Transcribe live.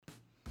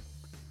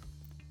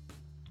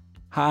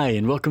Hi,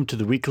 and welcome to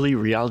the weekly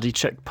Reality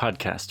Check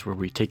podcast, where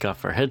we take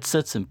off our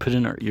headsets and put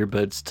in our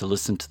earbuds to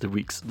listen to the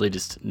week's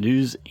latest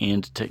news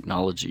and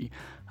technology.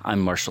 I'm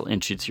Marshall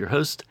Anschutz, your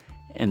host,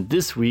 and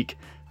this week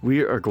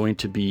we are going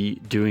to be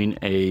doing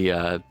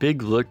a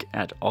big look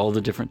at all the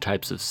different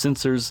types of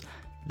sensors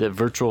that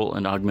virtual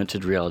and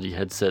augmented reality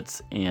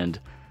headsets and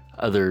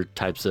other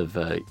types of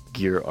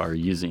gear are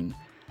using.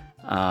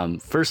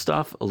 First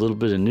off, a little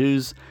bit of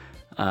news.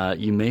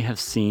 You may have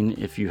seen,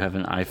 if you have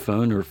an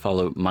iPhone or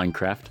follow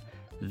Minecraft,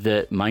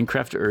 that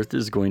Minecraft Earth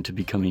is going to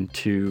be coming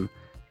to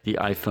the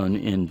iPhone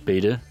in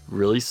beta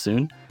really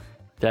soon.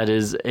 That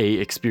is a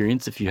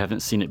experience, if you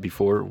haven't seen it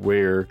before,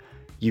 where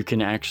you can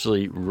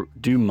actually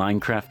do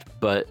Minecraft,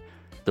 but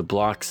the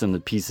blocks and the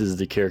pieces,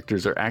 the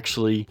characters are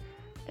actually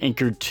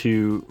anchored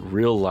to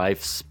real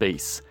life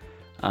space.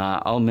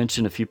 I'll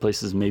mention a few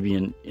places maybe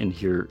in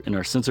here in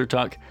our sensor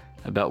talk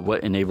about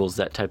what enables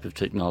that type of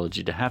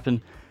technology to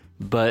happen,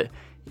 but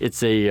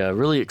it's a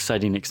really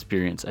exciting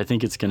experience. I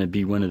think it's going to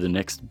be one of the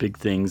next big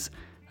things,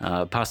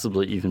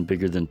 possibly even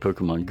bigger than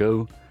Pokemon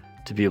Go,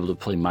 to be able to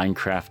play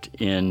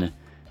Minecraft in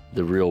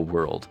the real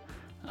world.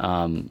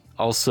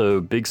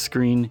 Also, big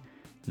screen,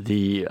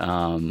 the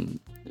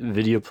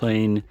video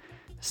playing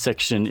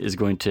section is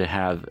going to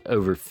have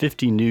over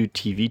 50 new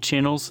TV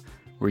channels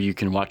where you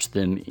can watch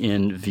them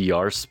in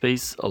VR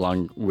space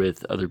along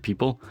with other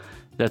people.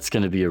 That's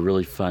going to be a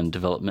really fun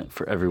development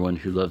for everyone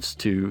who loves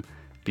to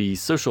be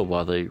social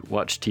while they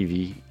watch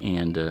TV,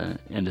 and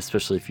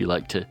especially if you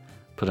like to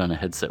put on a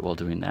headset while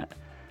doing that.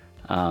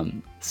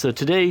 So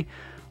today,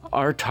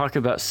 our talk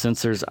about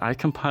sensors, I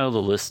compiled a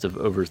list of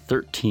over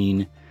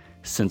 13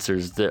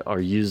 sensors that are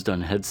used on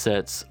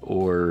headsets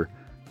or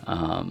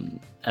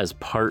as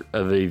part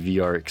of a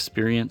VR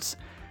experience.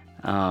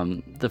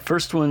 The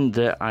first one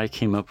that I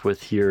came up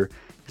with here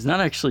is not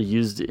actually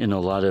used in a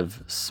lot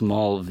of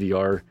small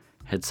VR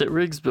headset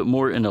rigs, but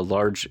more in a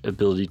large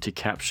ability to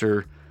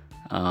capture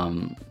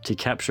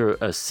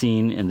a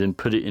scene and then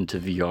put it into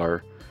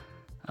VR,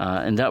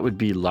 and that would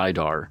be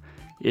LiDAR.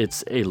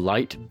 It's a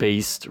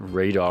light-based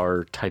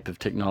radar type of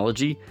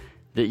technology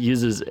that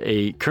uses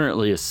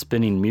currently a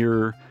spinning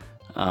mirror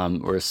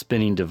or a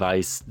spinning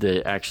device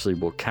that actually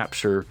will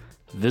capture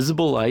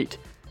visible light,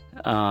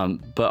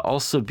 but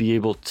also be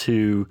able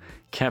to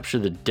capture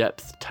the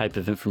depth type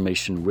of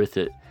information with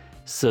it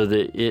so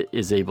that it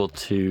is able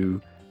to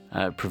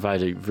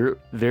provide a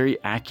very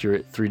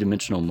accurate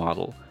three-dimensional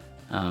model.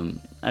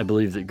 I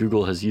believe that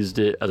Google has used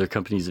it. Other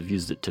companies have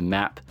used it to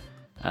map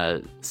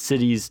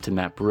cities, to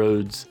map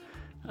roads.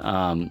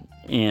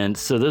 And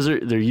so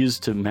they're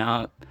used to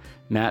map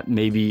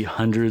maybe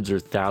hundreds or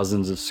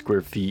thousands of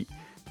square feet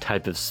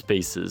type of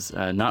spaces,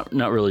 not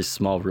really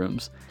small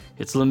rooms.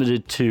 It's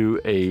limited to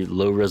a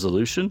low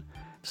resolution,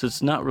 so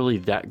it's not really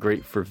that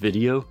great for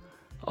video,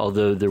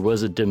 although there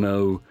was a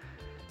demo,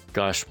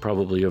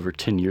 probably over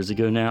 10 years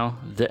ago now,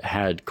 that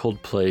had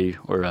Coldplay,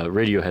 or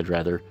Radiohead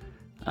rather,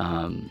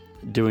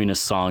 doing a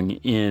song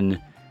in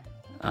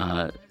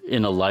a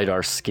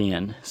LiDAR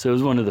scan. So it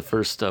was one of the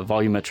first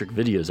volumetric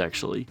videos,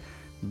 actually.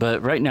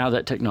 But right now,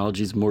 that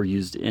technology is more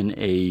used in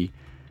a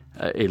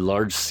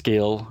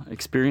large-scale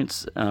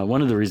experience.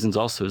 One of the reasons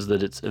also is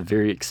that it's a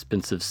very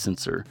expensive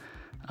sensor.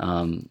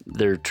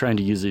 They're trying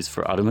to use these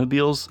for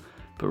automobiles,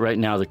 but right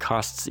now the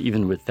costs,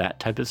 even with that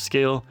type of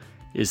scale,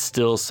 is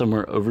still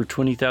somewhere over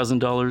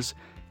 $20,000,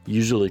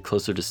 usually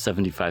closer to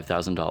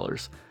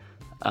 $75,000.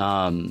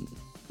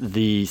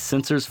 The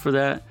sensors for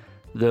that,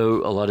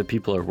 though a lot of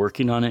people are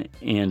working on it,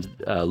 and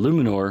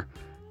Luminor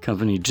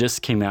company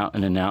just came out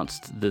and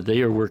announced that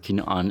they are working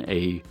on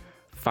a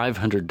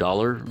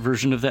 $500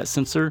 version of that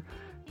sensor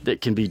that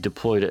can be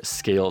deployed at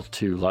scale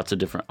to lots of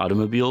different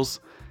automobiles.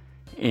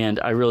 And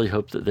I really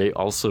hope that they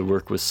also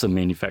work with some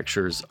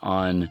manufacturers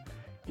on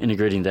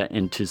integrating that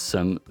into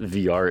some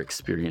VR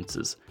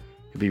experiences.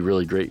 It'd be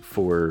really great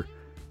for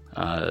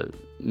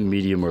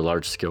medium or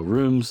large scale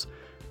rooms,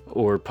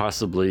 or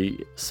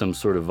possibly some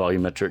sort of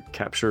volumetric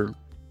capture,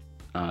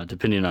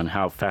 depending on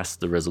how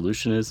fast the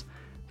resolution is,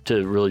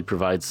 to really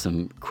provide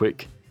some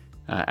quick,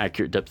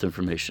 accurate depth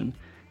information.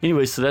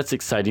 Anyway, so that's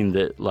exciting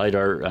that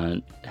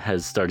LiDAR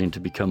has starting to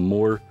become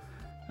more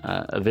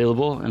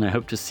available, and I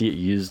hope to see it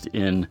used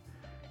in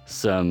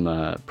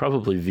some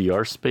probably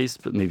VR space,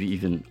 but maybe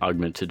even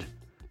augmented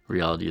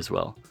reality as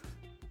well.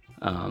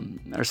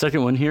 Our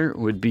second one here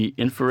would be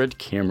infrared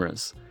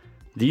cameras.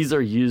 These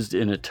are used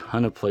in a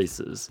ton of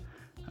places.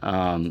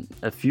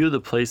 A few of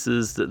the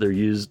places that they're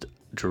used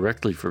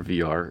directly for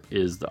VR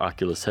is the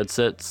Oculus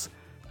headsets,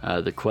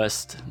 the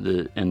Quest,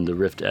 and the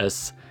Rift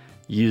S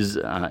use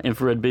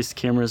infrared-based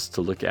cameras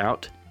to look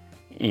out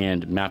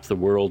and map the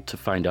world to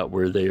find out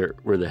where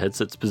the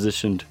headset's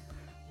positioned,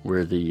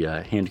 where the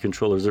hand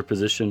controllers are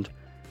positioned.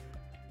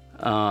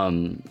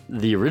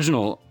 The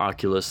original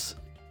Oculus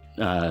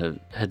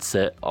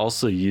headset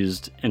also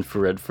used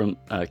infrared from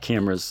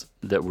cameras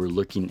that were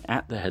looking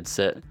at the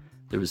headset.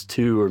 There was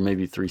 2 or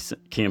maybe 3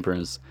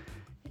 cameras,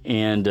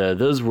 and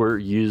those were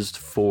used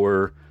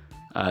for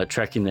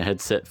tracking the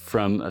headset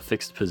from a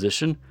fixed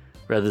position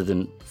rather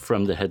than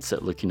from the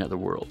headset looking at the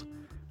world.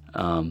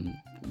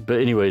 But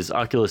anyways,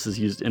 Oculus has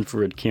used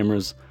infrared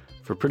cameras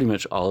for pretty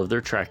much all of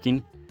their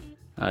tracking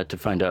to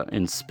find out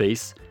in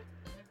space.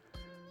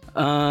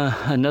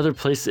 Another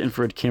place that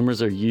infrared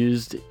cameras are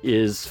used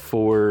is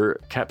for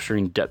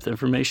capturing depth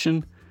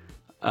information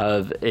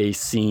of a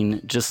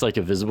scene, just like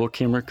a visible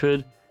camera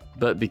could,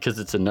 but because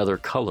it's another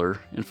color,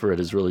 infrared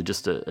is really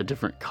just a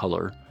different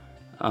color.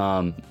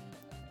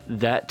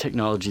 That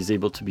technology is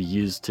able to be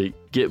used to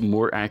get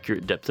more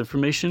accurate depth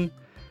information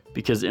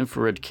because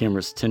infrared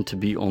cameras tend to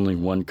be only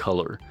one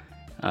color.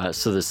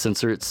 So the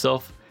sensor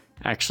itself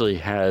actually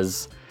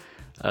has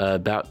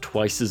about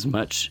twice as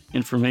much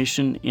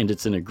information, and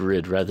it's in a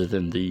grid rather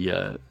than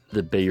the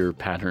Bayer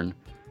pattern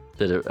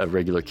that a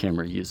regular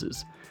camera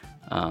uses.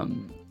 A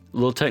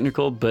little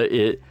technical, but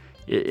it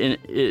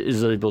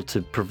is able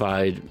to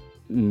provide,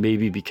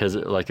 maybe because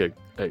like a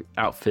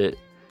outfit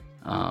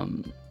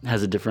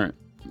has a different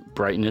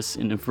brightness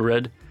in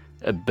infrared,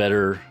 a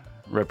better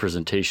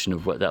representation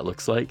of what that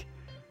looks like.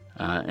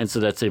 And so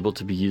that's able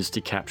to be used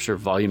to capture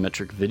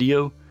volumetric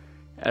video,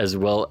 as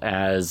well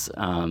as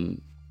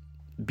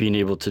being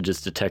able to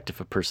just detect if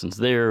a person's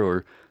there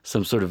or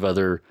some sort of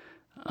other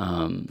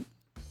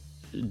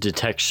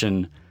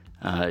detection.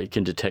 It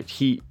can detect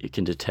heat, it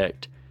can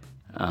detect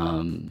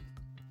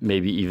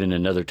maybe even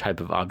another type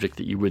of object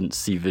that you wouldn't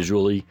see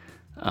visually.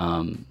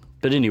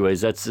 But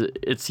anyways,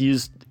 it's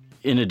used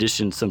in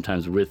addition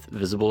sometimes with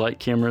visible light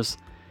cameras,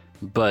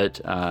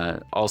 but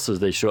also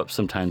they show up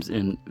sometimes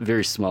in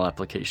very small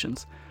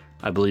applications.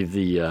 I believe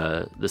the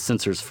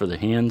sensors for the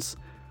hands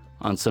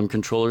on some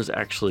controllers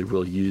actually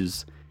will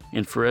use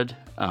infrared.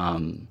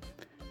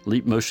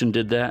 Leap Motion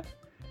did that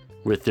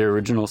with their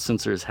original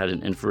sensors, had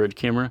an infrared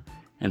camera,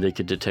 and they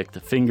could detect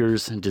the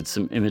fingers and did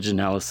some image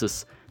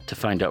analysis to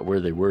find out where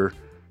they were.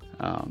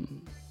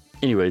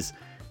 Anyways,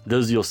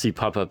 those you'll see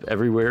pop up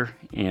everywhere,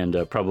 and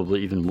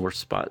probably even more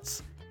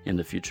spots in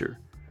the future.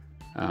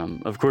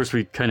 Of course,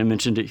 we kind of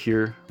mentioned it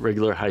here,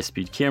 regular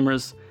high-speed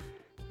cameras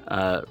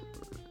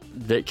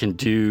that can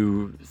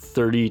do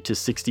 30 to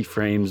 60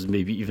 frames,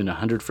 maybe even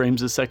 100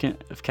 frames a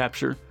second of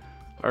capture,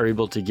 are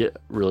able to get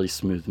really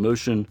smooth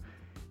motion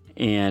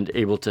and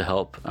able to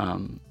help.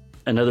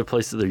 Another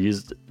place that they're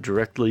used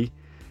directly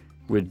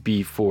would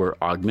be for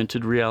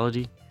augmented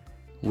reality,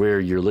 where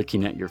you're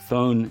looking at your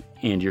phone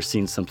and you're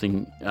seeing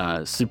something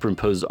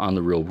superimposed on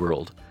the real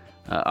world.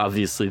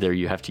 Obviously, there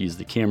you have to use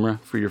the camera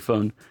for your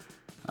phone.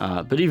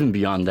 But even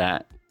beyond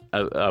that,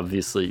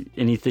 obviously,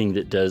 anything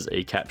that does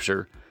a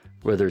capture,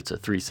 whether it's a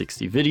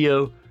 360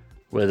 video,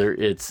 whether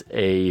it's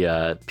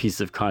a piece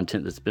of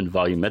content that's been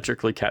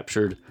volumetrically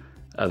captured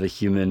of a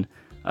human,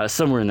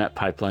 somewhere in that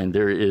pipeline,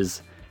 there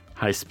is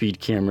high-speed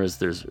cameras,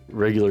 there's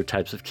regular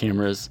types of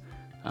cameras,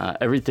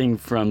 everything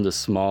from the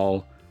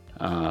small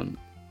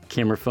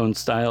camera phone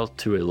style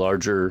to a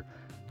larger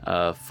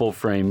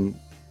full-frame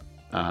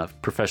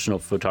professional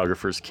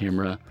photographer's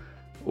camera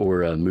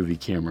or a movie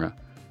camera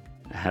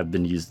have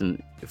been used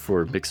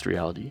for mixed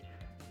reality.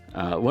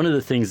 One of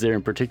the things there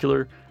in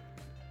particular,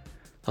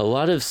 a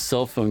lot of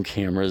cell phone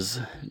cameras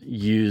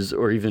use,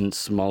 or even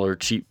smaller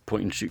cheap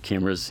point-and-shoot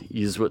cameras,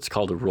 use what's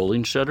called a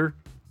rolling shutter.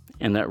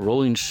 And that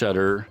rolling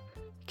shutter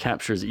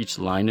captures each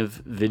line of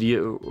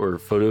video or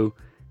photo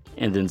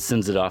and then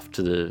sends it off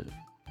to the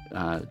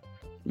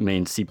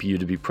main CPU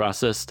to be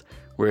processed.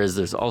 Whereas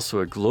there's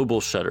also a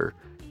global shutter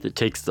that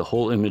takes the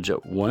whole image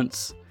at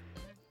once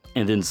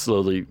and then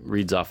slowly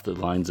reads off the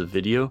lines of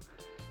video.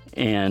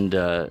 And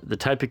the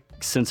type of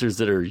sensors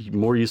that are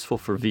more useful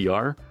for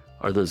VR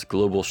are those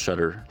global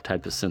shutter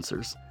type of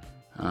sensors.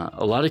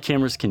 A lot of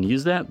cameras can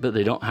use that, but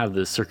they don't have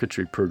the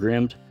circuitry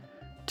programmed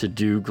to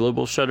do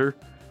global shutter.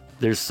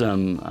 There's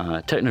some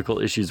technical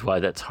issues why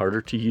that's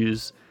harder to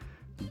use,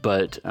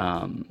 but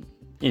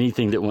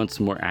anything that wants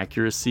more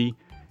accuracy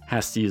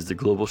has to use the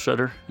global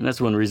shutter. And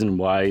that's one reason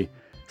why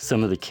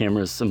some of the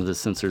cameras, some of the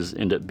sensors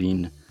end up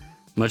being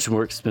much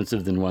more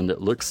expensive than one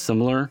that looks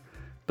similar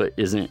but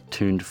isn't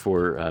tuned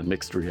for a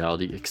mixed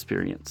reality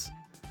experience.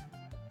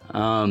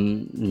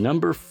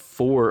 Number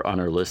 4 on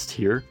our list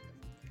here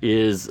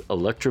is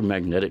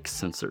electromagnetic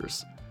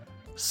sensors.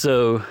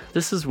 So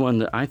this is one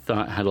that I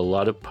thought had a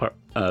lot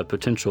of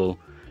potential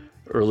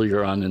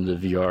earlier on in the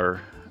VR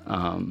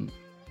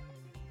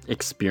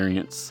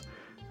experience,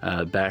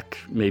 back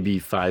maybe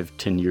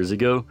 5-10 years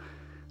ago.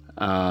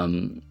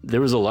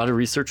 There was a lot of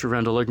research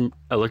around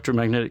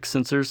electromagnetic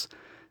sensors,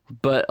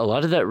 but a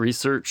lot of that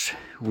research,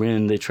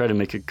 when they try to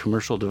make a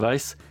commercial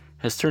device,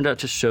 has turned out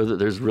to show that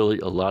there's really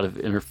a lot of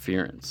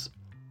interference.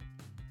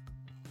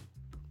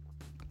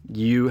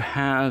 You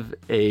have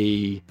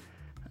a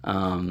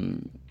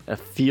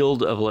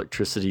field of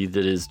electricity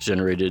that is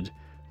generated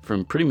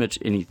from pretty much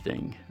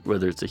anything,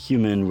 whether it's a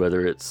human,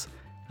 whether it's,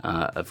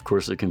 of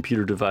course, a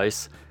computer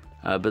device.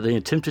 But they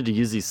attempted to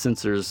use these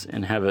sensors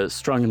and have a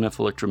strong enough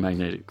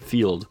electromagnetic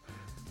field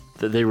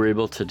that they were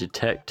able to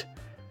detect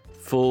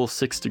full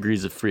 6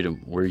 degrees of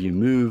freedom, where you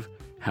move,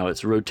 how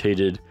it's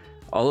rotated,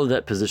 all of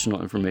that positional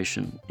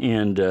information.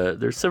 And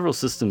there's several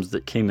systems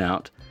that came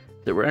out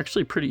that were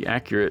actually pretty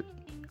accurate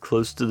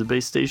close to the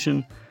base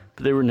station,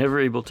 they were never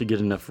able to get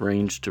enough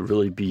range to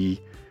really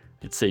be,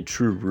 let's say,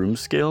 true room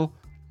scale.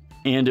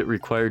 And it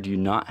required you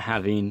not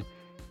having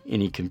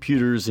any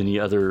computers, any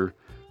other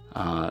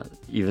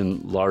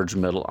even large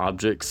metal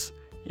objects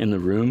in the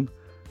room,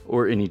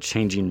 or any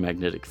changing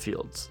magnetic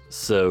fields.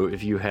 So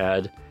if you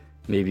had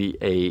maybe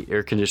a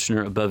air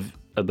conditioner above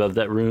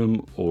that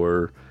room,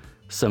 or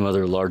some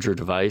other larger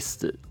device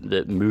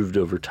that moved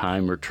over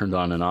time or turned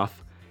on and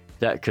off,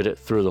 that could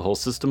throw the whole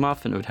system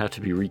off, and it would have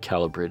to be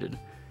recalibrated.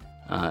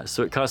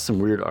 So it caused some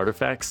weird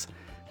artifacts.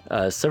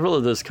 Several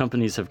of those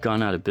companies have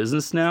gone out of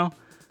business now,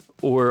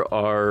 or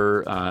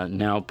are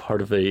now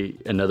part of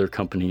another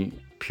company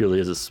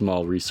purely as a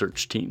small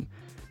research team.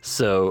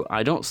 So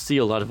I don't see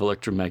a lot of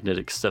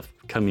electromagnetic stuff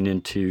coming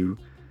into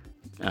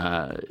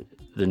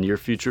the near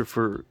future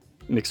for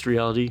mixed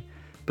reality,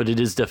 but it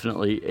is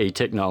definitely a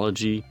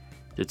technology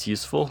that's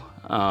useful.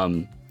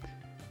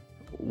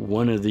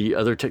 One of the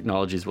other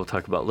technologies we'll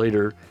talk about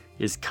later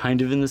is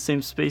kind of in the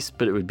same space,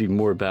 but it would be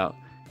more about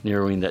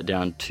narrowing that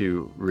down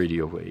to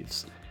radio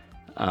waves.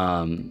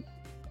 Along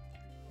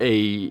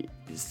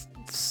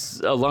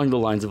the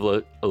lines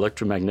of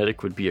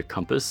electromagnetic would be a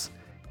compass,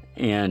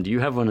 and you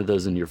have one of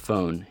those in your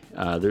phone.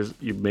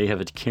 You may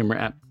have a camera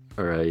app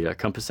or a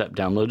compass app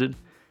downloaded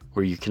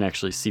where you can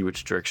actually see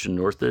which direction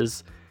north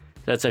is.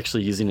 That's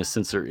actually using a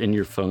sensor in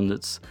your phone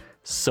that's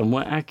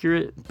somewhat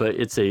accurate, but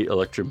it's a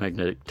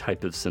electromagnetic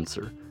type of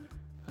sensor.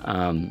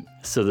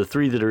 So the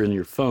three that are in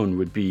your phone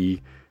would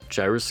be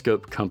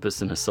gyroscope,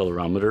 compass, and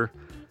accelerometer.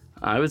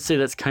 I would say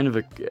that's kind of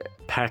a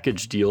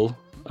package deal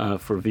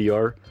for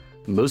VR.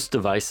 Most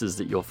devices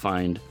that you'll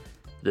find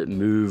that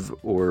move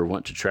or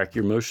want to track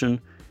your motion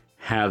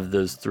have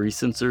those three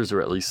sensors,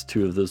 or at least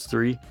two of those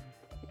three,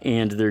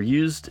 and they're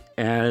used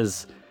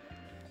as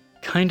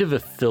kind of a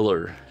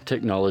filler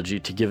technology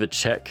to give a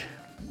check,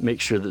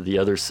 make sure that the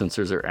other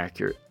sensors are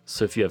accurate.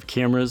 So if you have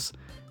cameras,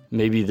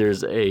 maybe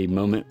there's a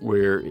moment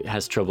where it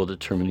has trouble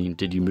determining,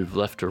 did you move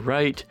left or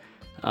right?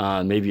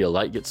 Maybe a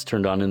light gets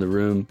turned on in the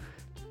room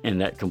and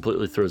that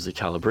completely throws the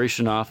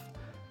calibration off.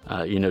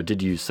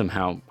 Did you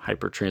somehow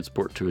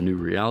hyper-transport to a new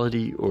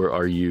reality, or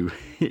are you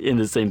in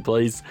the same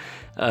place?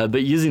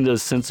 But using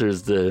those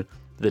sensors,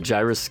 the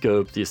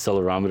gyroscope, the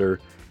accelerometer,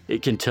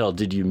 it can tell,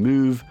 did you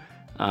move?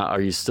 Are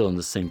you still in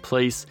the same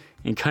place?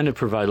 And kind of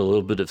provide a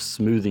little bit of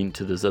smoothing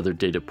to those other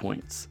data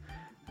points.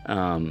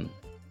 Even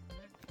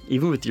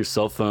with your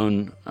cell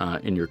phone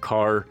in your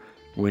car,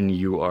 when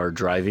you are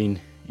driving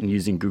and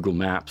using Google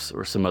Maps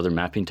or some other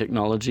mapping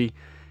technology,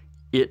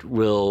 it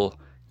will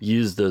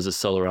use those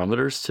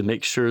accelerometers to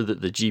make sure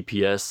that the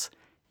GPS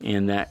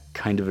and that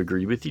kind of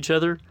agree with each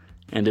other.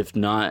 And if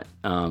not,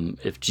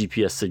 if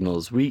GPS signal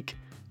is weak,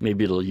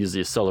 maybe it'll use the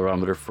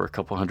accelerometer for a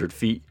couple hundred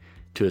feet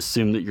to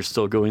assume that you're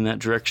still going that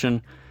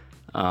direction.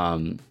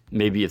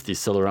 Maybe if the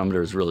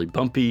accelerometer is really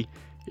bumpy,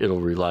 it'll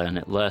rely on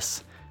it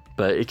less.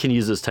 But it can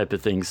use those type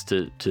of things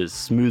to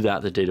smooth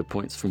out the data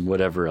points from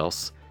whatever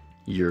else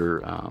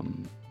you're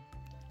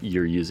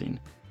using.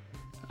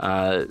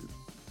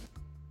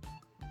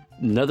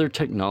 Another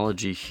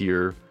technology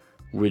here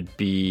would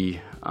be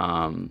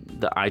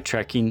the eye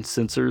tracking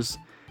sensors,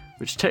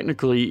 which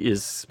technically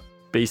is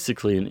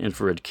basically an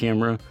infrared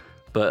camera,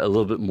 but a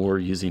little bit more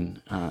using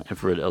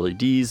infrared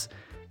LEDs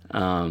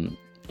and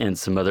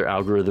some other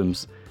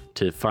algorithms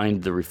to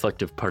find the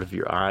reflective part of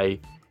your eye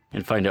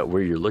and find out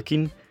where you're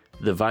looking.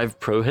 The Vive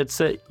Pro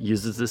headset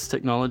uses this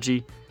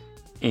technology,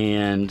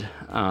 and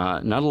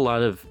not a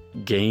lot of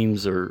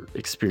games or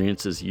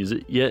experiences use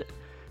it yet,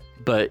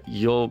 but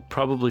you'll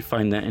probably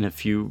find that in a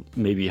few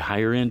maybe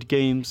higher end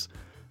games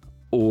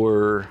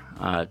or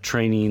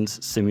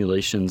trainings,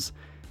 simulations,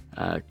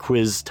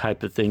 quiz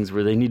type of things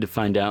where they need to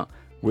find out,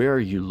 where are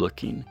you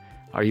looking?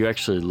 Are you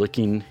actually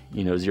looking,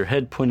 is your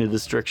head pointed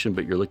this direction,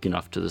 but you're looking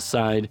off to the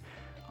side?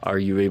 Are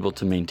you able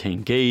to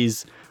maintain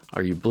gaze?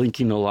 Are you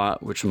blinking a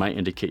lot, which might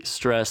indicate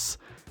stress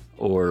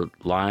or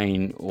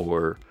lying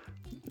or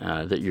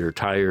that you're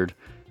tired?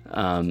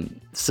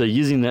 So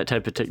using that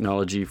type of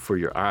technology for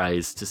your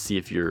eyes to see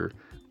if you're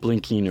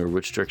blinking or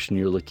which direction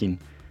you're looking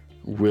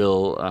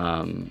will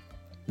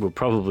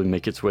probably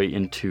make its way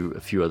into a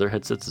few other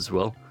headsets as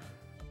well.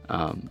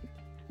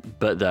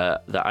 But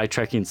the eye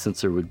tracking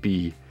sensor would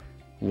be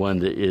one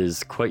that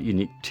is quite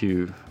unique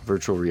to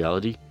virtual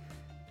reality,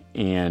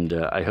 and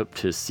I hope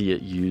to see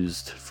it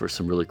used for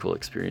some really cool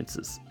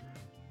experiences.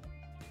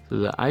 So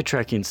the eye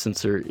tracking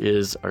sensor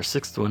is our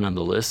 6th one on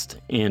the list,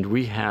 and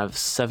we have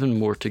 7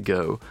 more to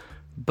go,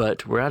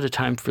 but we're out of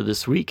time for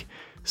this week,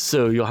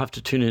 so you'll have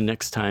to tune in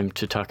next time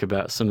to talk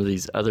about some of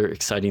these other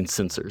exciting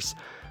sensors.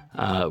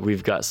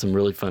 We've got some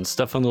really fun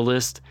stuff on the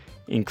list,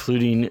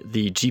 including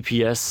the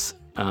GPS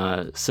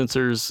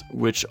sensors,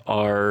 which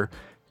are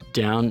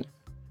down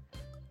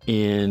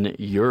in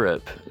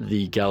Europe.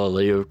 The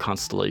Galileo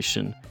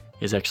constellation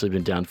has actually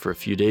been down for a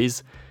few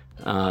days.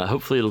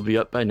 Hopefully it'll be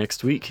up by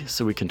next week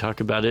so we can talk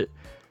about it.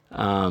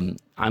 I'm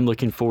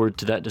looking forward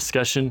to that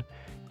discussion,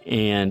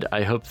 and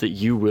I hope that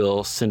you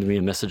will send me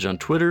a message on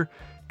Twitter.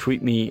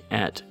 Tweet me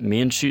at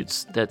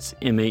Manschutz, that's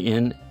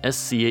MANSCHUTZ,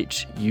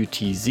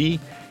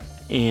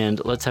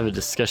 and let's have a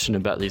discussion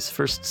about these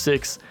first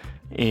 6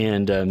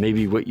 and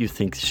maybe what you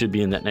think should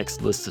be in that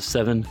next list of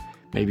 7.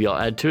 Maybe I'll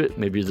add to it.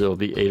 Maybe there'll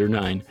be 8 or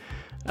 9.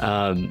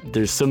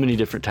 There's so many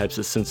different types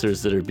of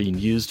sensors that are being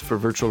used for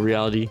virtual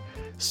reality,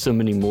 so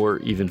many more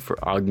even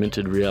for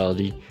augmented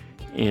reality,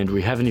 and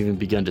we haven't even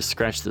begun to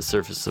scratch the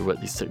surface of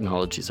what these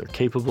technologies are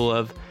capable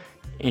of.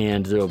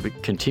 And there'll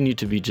continue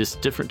to be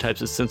just different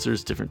types of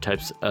sensors, different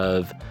types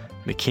of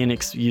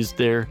mechanics used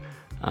there.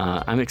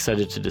 I'm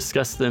excited to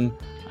discuss them.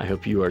 I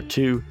hope you are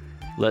too.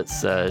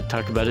 Let's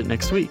talk about it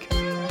next week.